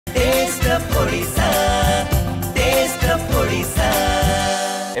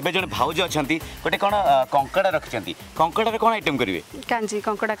एबे जने भाउज अछंती गोटे कोन कंकड़ा रखचंती कंकड़ा रे कोन आइटम करिवे कांजी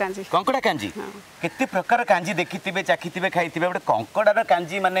कंकड़ा कांजी केते प्रकार कांजी देखिथिबे चाखिथिबे खाइथिबे गोटे कंकड़ा र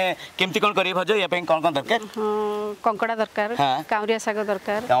कांजी माने केमती कोन करिवे भज या पे कोन कोन दरकार कंकड़ा दरकार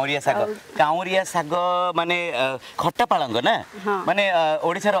काउरिया साग माने खट्टा पालंग ना माने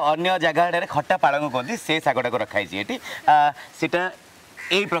ओडिसा रो अन्य जगह रे खट्टा पालंग कोंदी से सागटा को रखाई छी एटी सेटा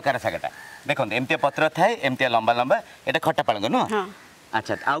एई प्रकार सागटा देखो एमती पत्र थाए एमती लंबा लंबा एटा खट्टा पालंग नो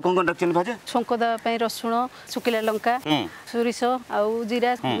अच्छा आउ कोन रखछन भाज छंकोदा पई रसुण सुकिला लंका सोरिस आउ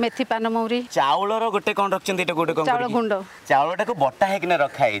जीरा मेथी पान मौरी चावल रो गोटे कोन रखछन एटा गोटे कोन चावल गुंड चावलटा को बट्टा हे किना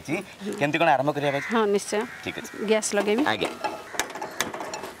रखाई छी केमती कोन आरंभ करिया भाज हां निश्चय ठीक अछि गैस लगेबी आगे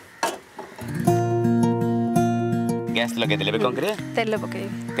गैस लगे देले कोन करे तेल पके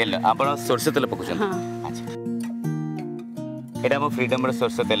तेल आपण सरस तेल पकुछन हां अच्छा एटा मो फ्रीडम रो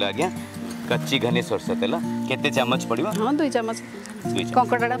सरस तेल आज्ञा कच्ची घनी सरस तेल केते चम्मच पड़िबो हां 2 चम्मच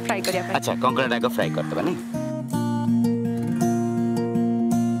कंकड़ा फ्राई करिया अच्छा कंकड़ा को फ्राई कर दबा नी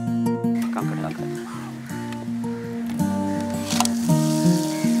कंकड़ा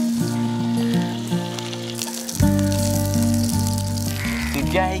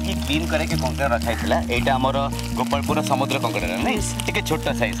सिजा है कि क्लीन करे के कंकड़ा रखाई थिला एटा हमर गोपालपुर समुद्र कंकड़ा नै टिके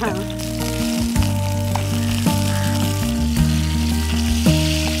छोटा साइज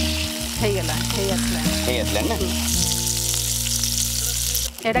हे असला ना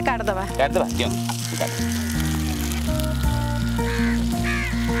एटा काट दबा क्यों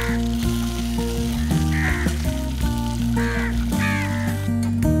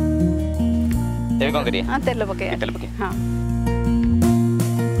तेरे कौन करिए हां तेल पके हां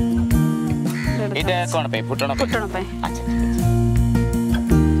एटा कोन पे फुटण पे अच्छा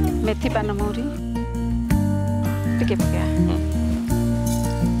मेथी पान मौरी टिके पके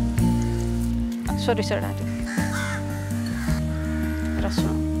सोरिस डाटे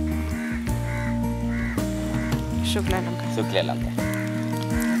रसुण शुक्ला लंका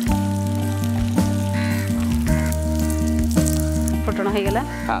फुटण हो गला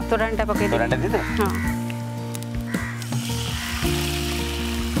तोराणटा पके तोराणटा दे दे हां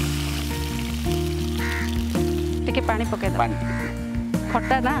टिके पानी पके दे पानी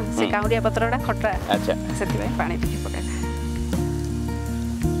खट्टा ना से काउरिया पत्रडा खट्टा अच्छा सेति भाई पानी टिके पके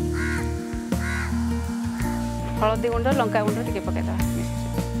हळदी गुंड लंका गुंड टिके पके दा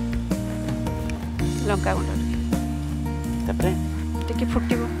लंका गुंड तपरे टिके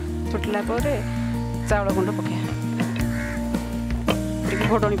फुटला परे चावल गुंड पके टिके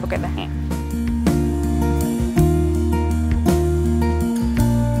घोडणी पके दा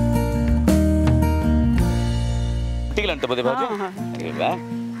ठीक लगता बोले भाज अरे वाह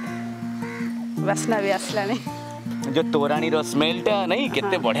वासना भी आसलानी जो तोराणी रो स्मेलटा नहीं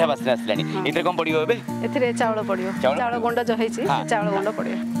केते बढ़िया वासना आसलानी इतरे कम पड़ियो एबे एथरे चावल पड़ियो चावल गुंड जो हैछि चावल गुंड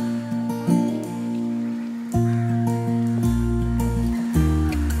पड़ियो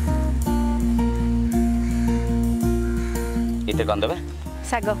इतरे कम देबे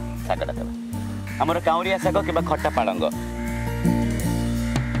सागटा देबे हमर काउरिया साग केबा खट्टा पालंग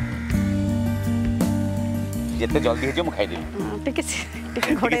जेते जल्दी हे जे मु खाइ देबी टिके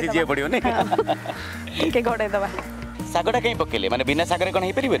घोड़े जे पड़ियो ने टिके घोड़े दबा सागटा कहीं पकेले माने बिना सागरे कोन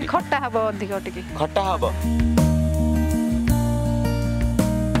हे परिबनी खट्टा हबो अधिक टिके खट्टा हबो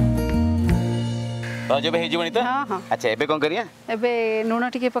तो जो हे जीवनी तो हां हां अच्छा एबे कोन करिया एबे लूण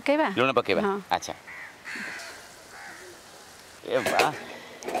टिके पकेबा लूण पकेबा अच्छा ए वाह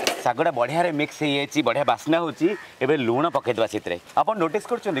सागटा बढ़िया रे मिक्स हे छी बढ़िया बासना होची एबे लूण पके दवा चित्रे आपण नोटिस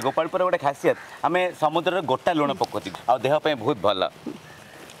करछोंदी गोपालपुर गोटे खासियत हमें समुद्र रे गोटा लूण पकोती आ देह पे बहुत भल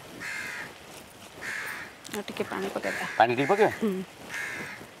टिके पानी पकेबा पानी टिके पकेबा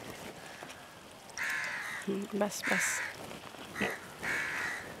बस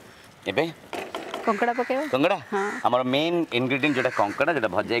एबे कंकड़ा पकेबा कंकड़ा हमर मेन इंग्रेडिएंट जोटा कंकड़ा जोटा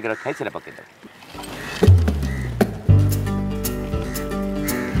भजाई के रखाई सेला पके दे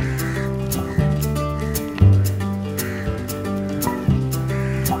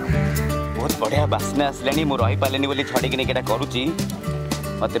बहुत बढ़िया बासना आसलानी मु रही पालेनी बोली छड़ी के नेकेटा करूची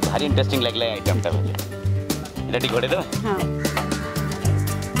मते भारी इंटरेस्टिंग लागला आइटम ता रेडी घोड़े दो हां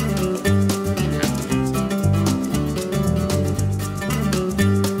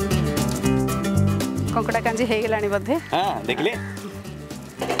कंकड़ा कांजी हे गेलानी बधे हां देखले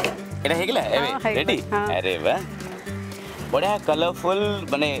एटा हे गेला रेडी अरे वाह बढ़िया कलरफुल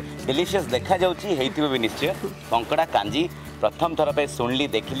माने डिलीशियस देखा जाउची हेतिबे भी निश्चय कंकड़ा कांजी प्रथम थर पे सुनली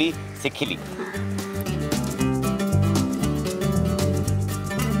देखली सिखली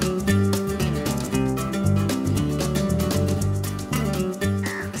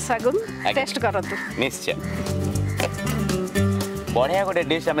सागुन टेस्ट करतु निश्चय बढ़िया गोटे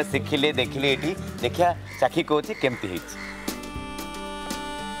डिश आम शिखिले देखिले ये देखिया चाखी कौन केमती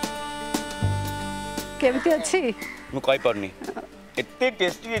केमती अच्छी मुझे पार्नी एते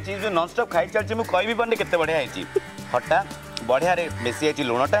टेस्टी ये चीज नॉन स्टॉप खाई चलछि मु कहि भी पार्नी केते बढ़िया है खट्टा बढ़िया रे बेसी है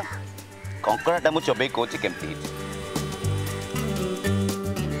लुणटा कंकड़ाटा मु चबई कौन केमती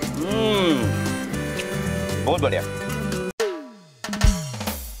बहुत बढ़िया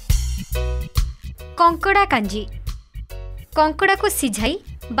कंकड़ा कांजी कंकड़ा को सिझाई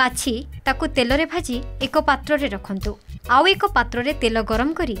बाछि ताकु तेल रे भाजी एक पात्र रे रखंतु आउ एक पात्र रे तेल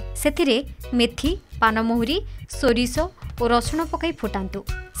गरम करी सेथिरे मेथी पानमहुरी सोरिष और रसुण पकाई फुटांतु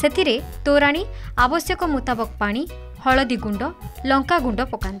सेथिरे तोराणी आवश्यक मुताबक पानी हलदी गुंड लंका गुंड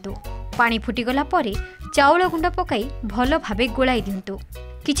पकांतु पानी फुटीगला परे चाउल गुंड पकाई भल भाबे गोलाई दिंतु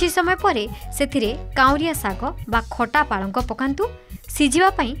किछि समय परे सेथिरे काउरिया साग बा खटा पालंग पकांतु सिझिबा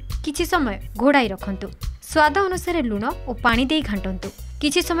पई किछि समय घोड़ाई रखंतु स्वाद अनुसार लुण और पानी देई घांटंतु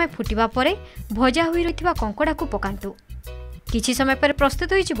किछि समय फुटिबा परे भजा होई रहितबा कंकड़ा को पकांतु किछि समय पर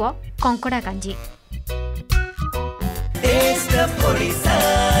प्रस्तुत होई जिवो कंकड़ा कांजी। Test of Odisha.